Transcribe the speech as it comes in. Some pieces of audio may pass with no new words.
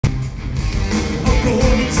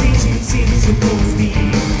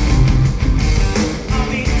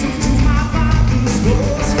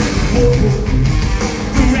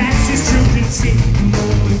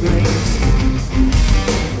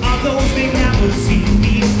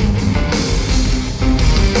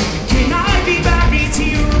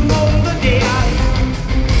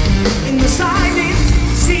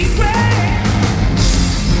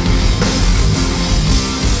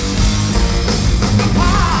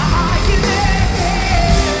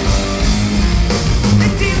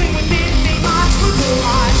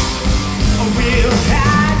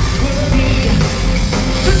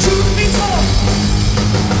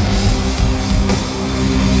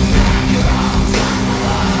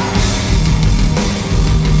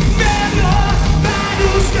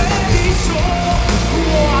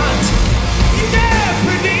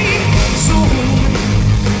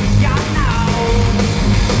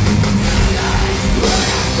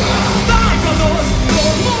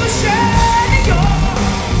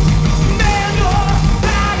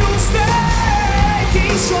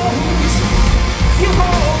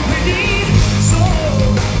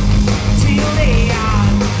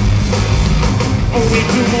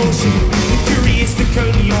into motion, furious to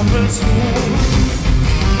curly on her swoon.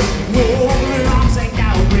 Whoa, her arms hang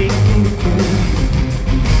out, break through the cold.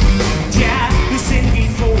 Jack is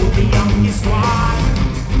singing for the youngest one.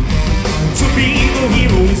 To be the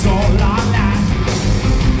hero is all our life.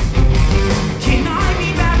 Can I be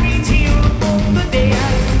married here on the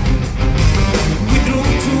dead? With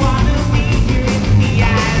room to honor me here in the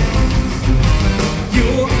end.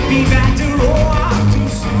 You'll be better off too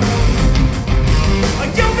soon.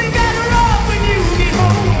 You'll be better off when you get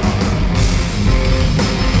home.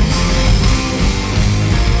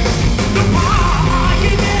 The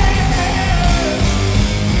pioneer,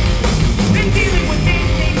 been dealing with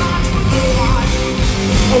anything much for the one.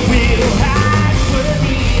 We'll have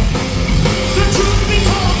worthy. The truth be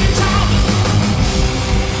told, the child.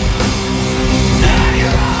 Now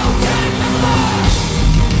you're all time to love.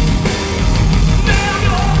 Now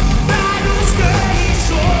your battle stays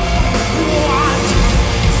short. What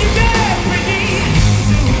you never need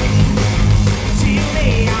till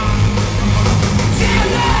they are. Till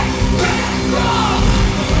they get wrong.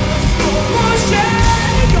 Push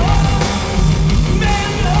it on. Man,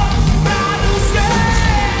 your battle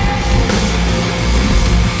stays.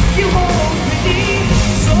 You hold me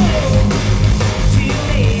so till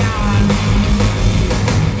they are.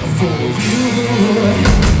 For you,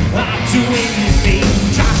 I'd do anything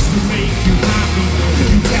just to make you happy. You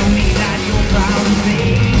tell me that you're proud of me.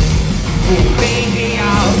 Oh baby,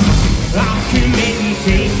 I'll kill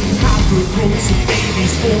anything. I'll grow some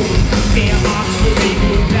babies for their hearts will they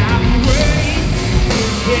go that way.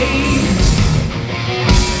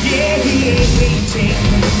 Yeah, take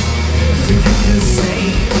to do the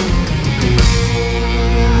same.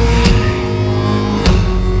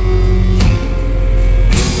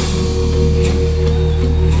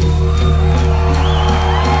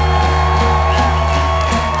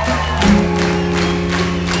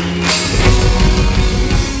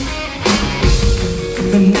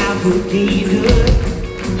 The navigator,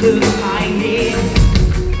 the pioneer,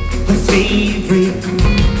 the favorite.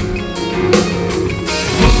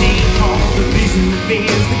 What they call the vision that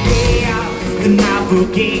bears the day out. The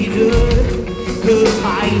navigator, the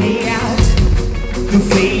pioneer, the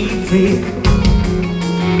favorite.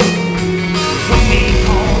 What they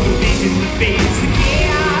call the vision that bears the day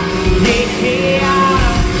out.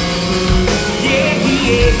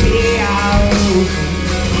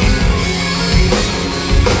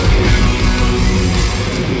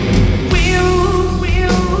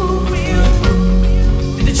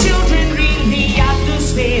 Did the children really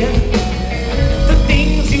understand the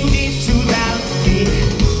things you did to that kid?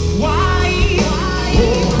 Why,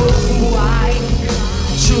 why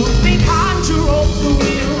should they conjure up the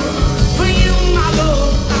will? For you, my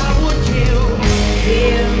love, I would kill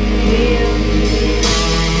him.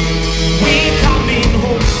 We're coming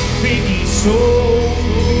home pretty soon.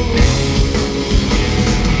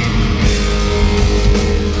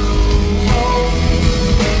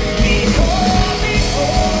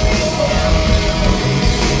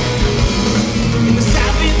 In the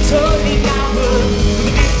 7:30 night.